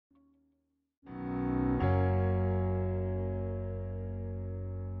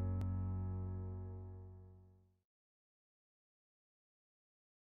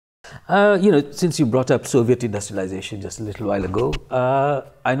Since you brought up Soviet industrialization just a little while ago,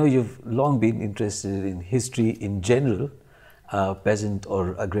 I know you've long been interested in history in general, peasant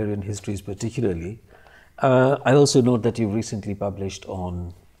or agrarian histories particularly. I also note that you've recently published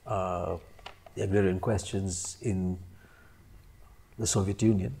on the agrarian questions in the Soviet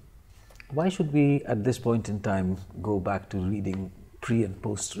Union. Why should we, at this point in time, go back to reading pre- and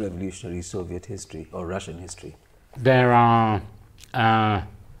post-revolutionary Soviet history or Russian history? There are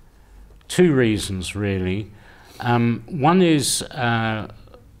two reasons, really. One is that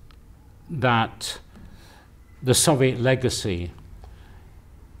the Soviet legacy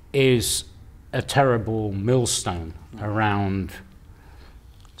is a terrible millstone around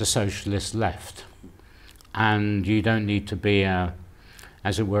the socialist left, and you don't need to be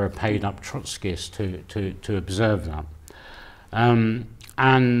as it were, a paid-up Trotskyist to observe that.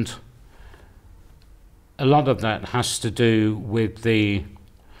 And a lot of that has to do with the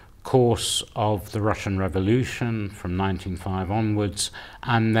course of the Russian Revolution from 1905 onwards,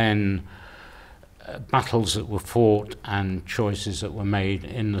 and then battles that were fought and choices that were made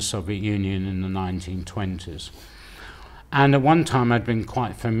in the Soviet Union in the 1920s. And at one time I'd been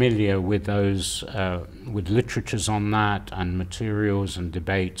quite familiar with those, with literatures on that and materials and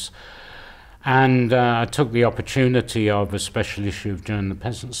debates. And I took the opportunity of a special issue of Journal of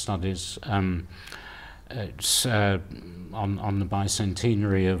Peasant Studies on the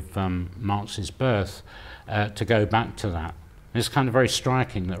bicentenary of Marx's birth to go back to that. It's kind of very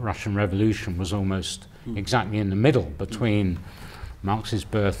striking that Russian Revolution was almost exactly in the middle between Marx's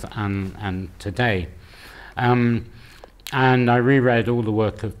birth and today. And I reread all the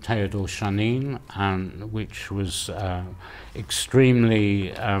work of Theodor Shanin, which was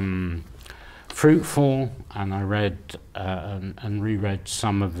extremely fruitful, and I read and reread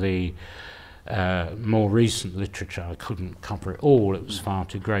some of the more recent literature. I couldn't cover it all, it was far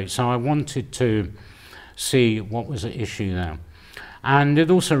too great. So I wanted to see what was at issue there. And it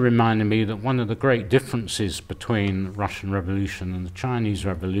also reminded me that one of the great differences between the Russian Revolution and the Chinese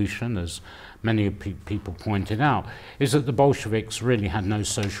Revolution, as many people pointed out, is that the Bolsheviks really had no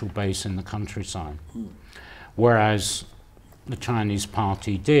social base in the countryside, whereas the Chinese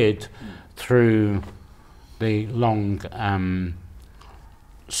party did through the long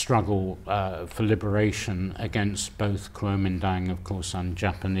struggle for liberation against both Kuomintang, of course, and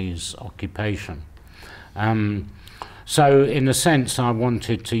Japanese occupation. So in a sense, I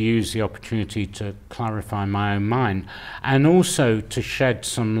wanted to use the opportunity to clarify my own mind and also to shed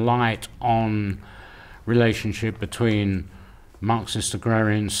some light on relationship between Marxist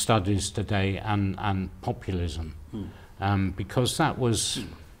agrarian studies today and populism. Because that was,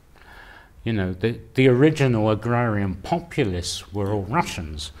 you know, the original agrarian populists were all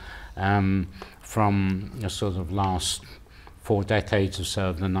Russians from the sort of last 4 decades or so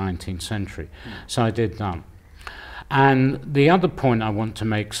of the 19th century. So I did that. And the other point I want to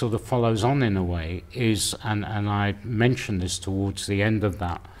make sort of follows on in a way is, and I mentioned this towards the end of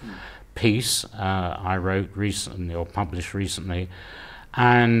that piece I wrote recently or published recently,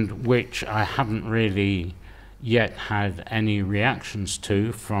 and which I haven't really yet had any reactions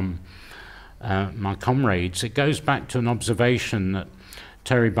to from my comrades. It goes back to an observation that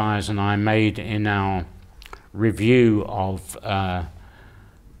Terry Byers and I made in our review of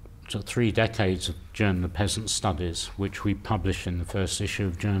 3 decades of Journal of Peasant Studies, which we published in the first issue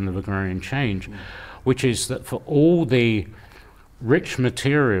of Journal of Agrarian Change, which is that for all the rich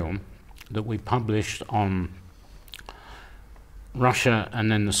material that we published on Russia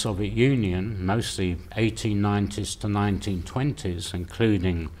and then the Soviet Union, mostly 1890s to 1920s,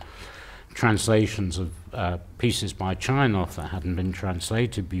 including translations of pieces by Chynov that hadn't been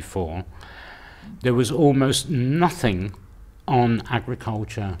translated before, there was almost nothing on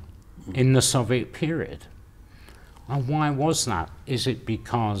agriculture in the Soviet period. And why was that? Is it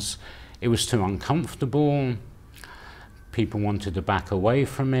because it was too uncomfortable? People wanted to back away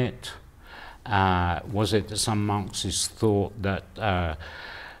from it? Was it that some Marxists thought that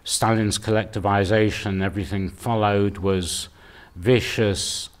Stalin's collectivization, everything followed, was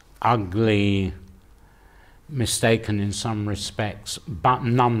vicious, ugly, mistaken in some respects, but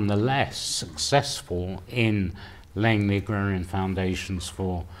nonetheless successful in laying the agrarian foundations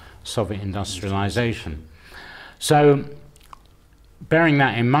for Soviet industrialization? So, bearing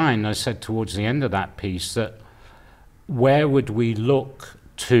that in mind, I said towards the end of that piece that where would we look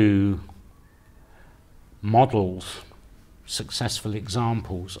to models, successful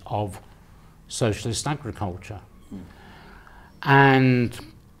examples of socialist agriculture? And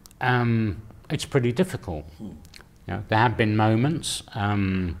it's pretty difficult. You know, there have been moments,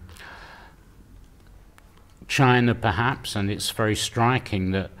 China perhaps, and it's very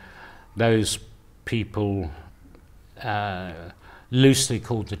striking that those people, loosely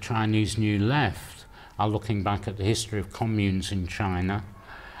called the Chinese New Left, are looking back at the history of communes in China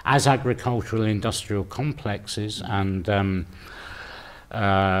as agricultural industrial complexes and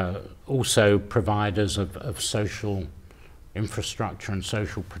also providers of social infrastructure and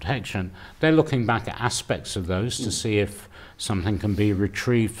social protection. They're looking back at aspects of those to see if something can be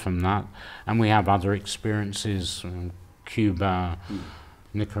retrieved from that. And we have other experiences, Cuba,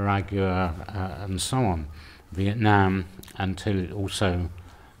 Nicaragua, and so on, Vietnam, until it also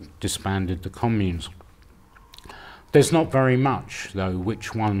disbanded the communes. There's not very much, though,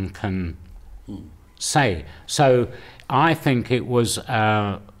 which one can say. So I think it was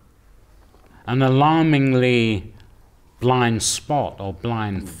an alarmingly blind spot or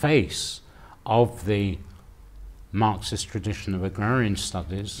blind face of the Marxist tradition of agrarian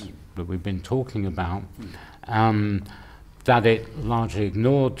studies that we've been talking about, that it largely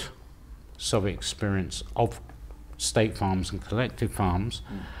ignored Soviet experience of state farms and collective farms,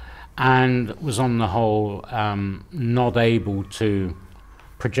 and was on the whole not able to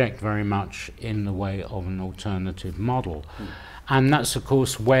project very much in the way of an alternative model. And that's of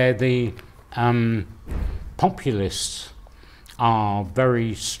course where the populists are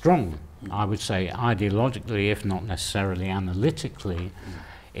very strong, I would say, ideologically, if not necessarily analytically,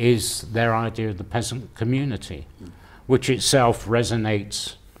 is their idea of the peasant community, which itself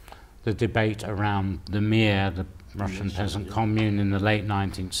resonates the debate around the Mir, the Russian peasant commune in the late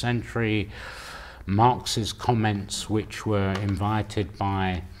 19th century, Marx's comments, which were invited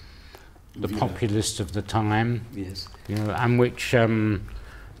by the populists of the time, you know, and which Theodor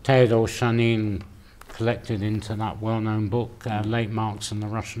Shanin collected into that well-known book, Late Marx and the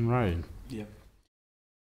Russian Road.